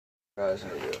That's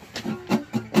how you do it.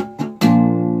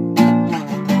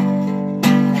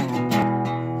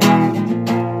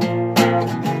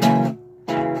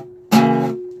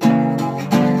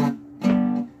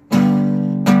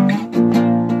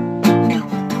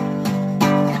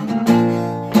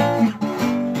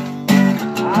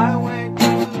 I went to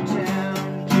town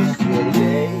just the other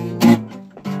day,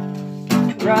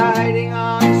 riding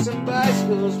on some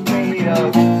bicycles made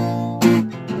of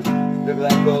look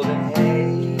like golden hay.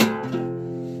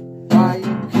 Why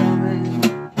you coming?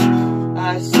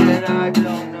 I said I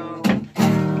don't know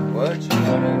what you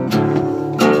gonna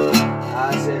do.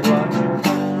 I said won't you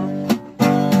come?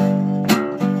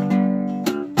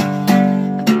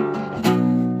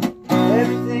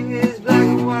 Everything is black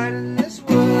and white in this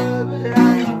world, but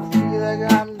I don't feel like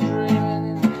I'm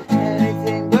dreaming in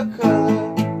anything but color.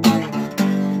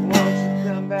 Won't you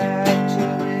come back to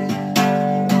me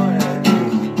one of these?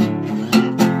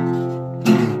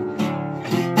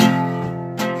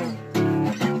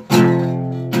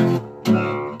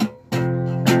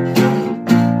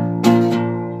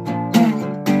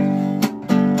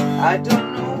 I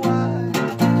don't know why,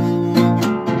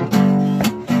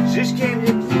 just came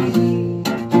to me.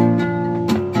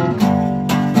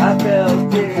 I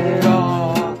felt it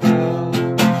all go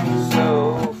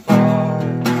so far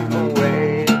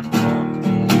away from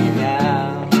me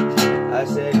now. I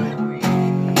said we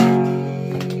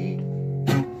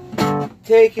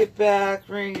take it back,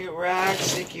 ring it rack,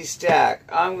 sticky stack.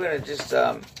 I'm gonna just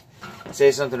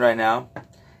say something right now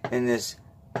in this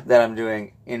that I'm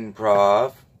doing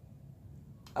improv.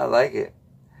 I like it.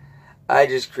 I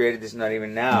just created this not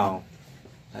even now.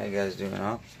 How you guys doing,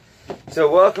 huh? So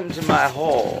welcome to my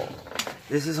hole.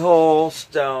 This is Whole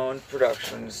Stone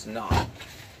Productions. Not.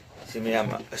 See me, I'm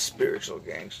a spiritual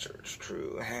gangster. It's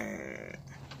true.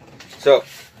 So,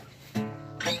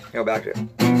 go back to it.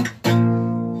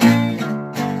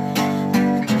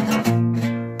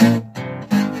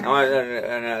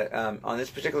 On this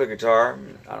particular guitar,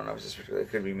 I don't know if it's this particular, it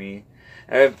could be me.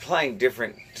 And I've been playing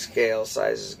different scale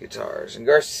sizes guitars. And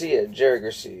Jerry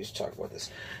Garcia used to talk about this.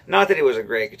 Not that he was a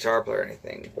great guitar player or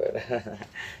anything, but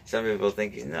some people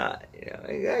think he's not. You know,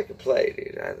 the guy could play,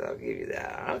 dude. I'll give you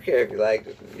that. I don't care if you like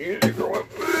the music or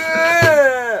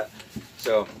what.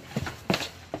 So,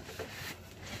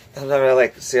 sometimes I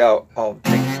like to see how I'll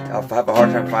have a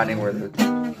hard time finding where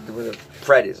the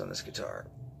fret is on this guitar.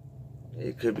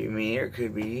 It could be me or it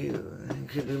could be you. It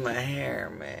could be my hair,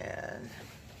 man.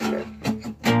 Okay.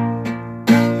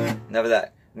 Enough of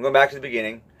that. I'm going back to the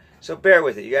beginning. So bear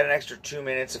with it. You got an extra 2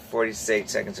 minutes and 48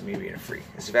 seconds of me being a freak.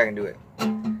 Let's see if I can do it.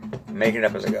 I'm making it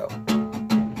up as I go.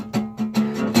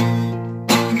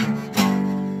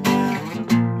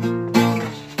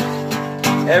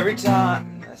 Every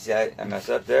time. See, I mess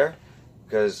up there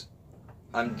because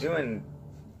I'm doing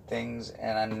things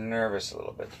and I'm nervous a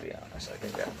little bit, to be honest. I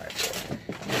think that might be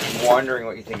it. I'm wondering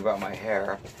what you think about my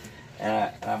hair,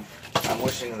 and I'm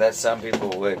wishing that some people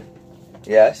would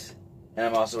yes, and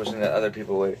I'm also wishing that other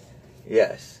people would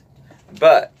yes,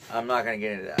 but I'm not going to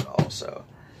get into that also.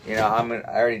 You know, I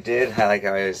already did. I like how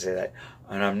I always say that,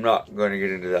 and I'm not going to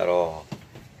get into that all.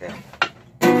 Okay.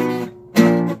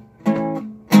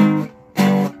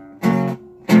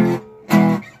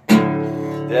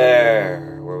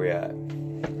 There, where we at?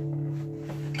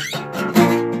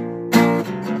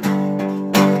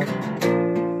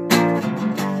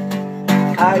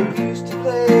 I used to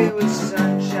play with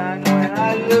sunshine when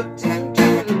I looked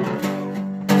into the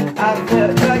room. I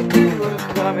felt like you were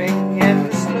coming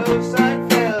and the slow sign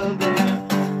fell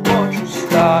down. Won't you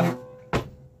stop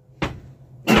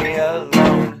me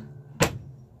alone?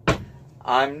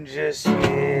 I'm just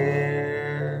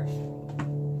here.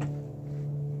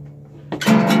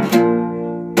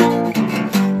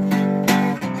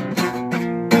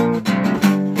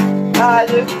 I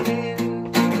looked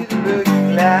into the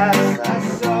glass. I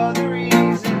saw the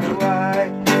reasons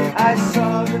why. I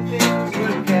saw the things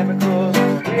were chemical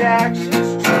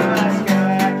reactions to my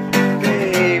sky.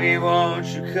 Baby, won't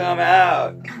you come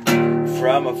out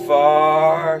from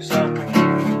afar somewhere?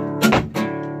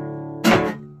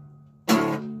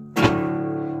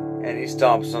 And he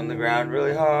stomps on the ground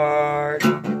really hard.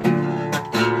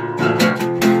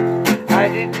 I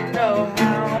didn't know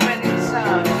how many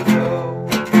times ago.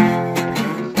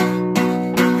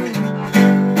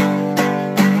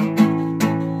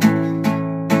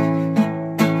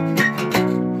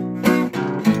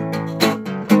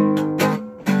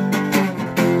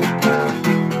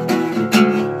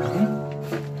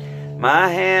 My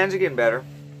hands are getting better.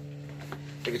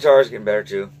 The guitar's getting better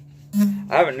too.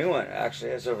 I have a new one actually.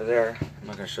 It's over there. I'm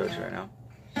not gonna show it to you right now.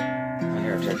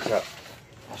 Here, check this out.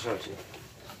 I'll show it to you.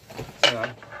 See on.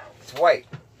 It's white.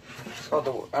 It's called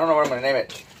the, I don't know what I'm going to name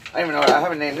it. I don't even know. I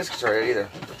haven't named this guitar yet either.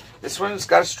 This one's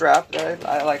got a strap that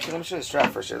I like. Let me show you the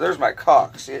strap first here. There's my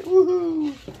cock. See it?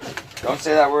 Woohoo! Don't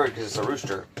say that word because it's a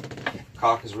rooster.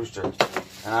 Cock is rooster.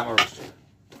 And I'm a rooster.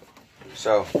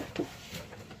 So,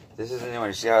 this is the new one.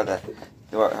 You see how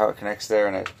how it connects there,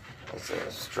 and it's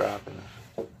a strap. And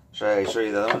should I show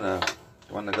you the other one?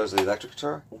 The one that goes to the electric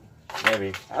guitar?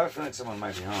 Maybe. I have a feeling someone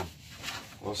might be home.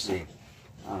 We'll see.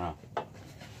 I don't know.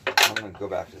 I'm going to go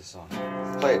back to the song.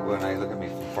 Play it when I look at me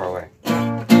from far away.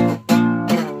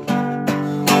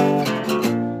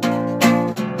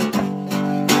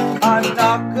 I'm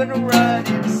not gonna run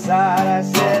inside. I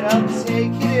said I'll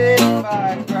take it if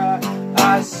I cry.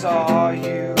 I saw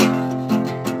you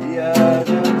the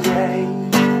other day.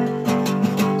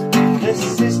 The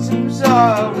system's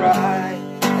alright,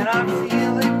 and I'm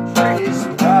feeling pretty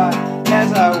spry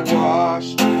as I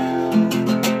watched you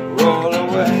roll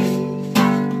away.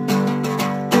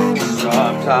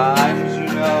 Sometimes you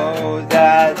know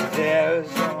that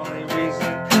there's only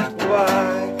reason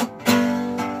why.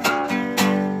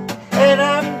 And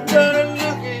I'm gonna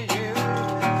look at you.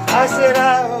 I said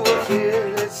I hope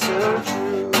it's so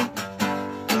true.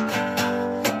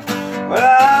 But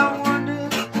I wonder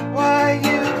why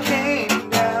you came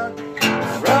down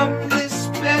from this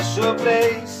special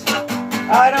place.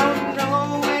 I don't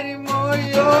know anymore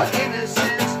your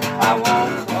innocence. I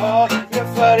won't call your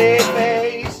funny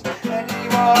face. And you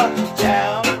walk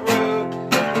down the road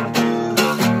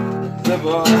to the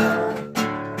bar,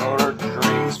 order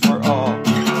drinks for all.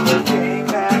 Came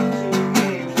back to me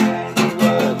when he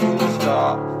was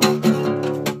stopped.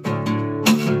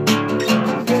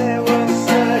 There was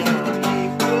suddenly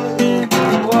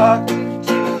people walking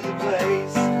to the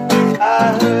place. I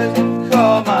heard him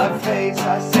call my face. I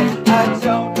said, I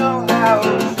don't know how to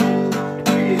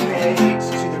relate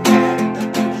to the man in the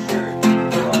blue shirt.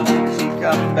 Won't he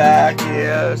come back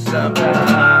here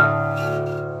sometime?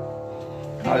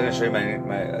 I was gonna show you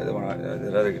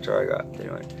the other guitar I got.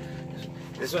 Anyway.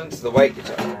 This one's the white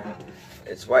guitar.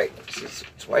 It's white.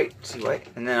 It's white. See white?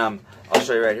 And then I'll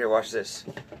show you right here. Watch this.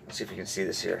 Let's see if you can see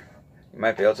this here. You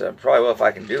might be able to. Probably will if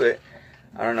I can do it.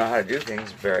 I don't know how to do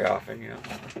things very often, you know.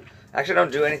 Actually, I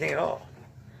don't do anything at all.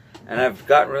 And I've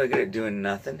gotten really good at doing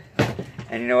nothing.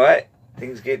 And you know what?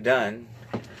 Things get done.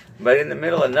 But in the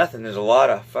middle of nothing, there's a lot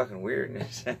of fucking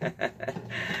weirdness. I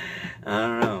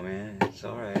don't know, man. It's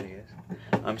alright, I guess.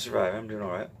 I'm surviving. I'm doing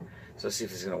alright. So let's see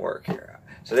if this is going to work here.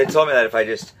 So they told me that if I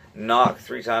just knock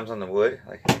 3 times on the wood,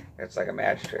 like it's like a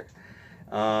magic trick.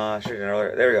 I should have done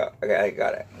earlier. There we go. Okay, I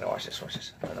got it. Now watch this. Watch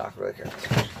this. I'm gonna knock really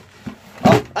carefully.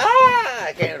 Oh,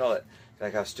 I can't even hold it.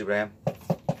 Like how stupid I am.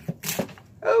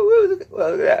 Oh, woo, look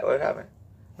at that. What happened?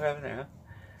 What happened there, huh?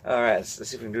 All right, let's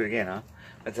see if we can do it again, huh?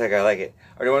 I think I like it.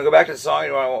 Or do you want to go back to the song? Or do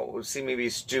you want to see me be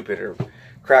stupid or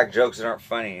crack jokes that aren't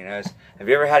funny? You know, have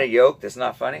you ever had a yoke that's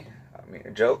not funny? I mean,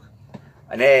 a joke.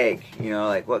 An egg, you know,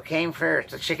 like what came first?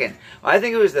 The chicken. I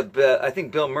think it was I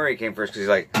think Bill Murray came first because he's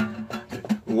like,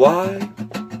 why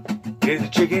did the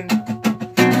chicken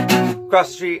cross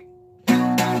the street,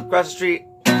 cross the street,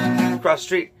 cross the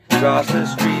street, cross the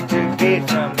street to get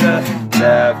from the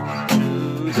left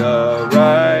to the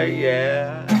right?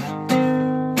 Yeah.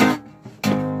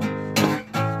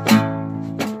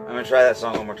 I'm gonna try that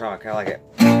song one more time. I kind of like it.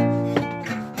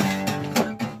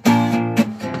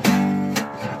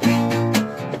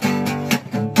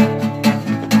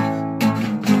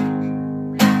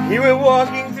 He went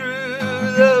walking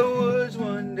through the woods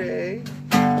one day.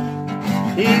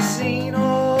 He's seen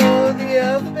all the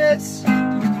alphabets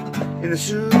in the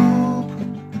soup.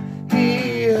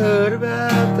 He heard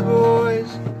about the boys.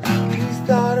 He's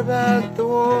thought about the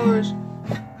wars.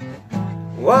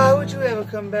 Why would you ever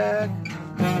come back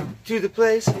to the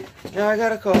place? Now I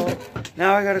gotta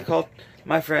call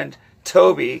my friend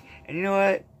Toby. And you know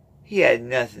what? He had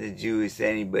nothing to do with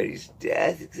anybody's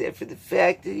death except for the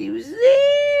fact that he was there.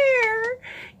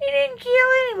 He didn't kill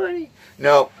anybody.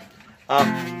 No.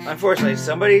 Unfortunately,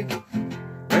 somebody,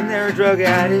 when they're a drug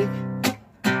addict,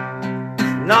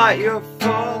 it's not your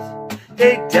fault.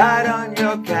 They died on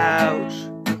your couch.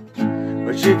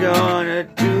 What you gonna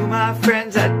do, my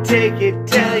friends? I take it,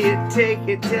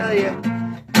 tell you.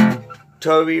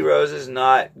 Toby Rose is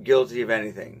not guilty of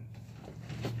anything.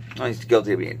 Well, he's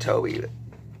guilty of being Toby, but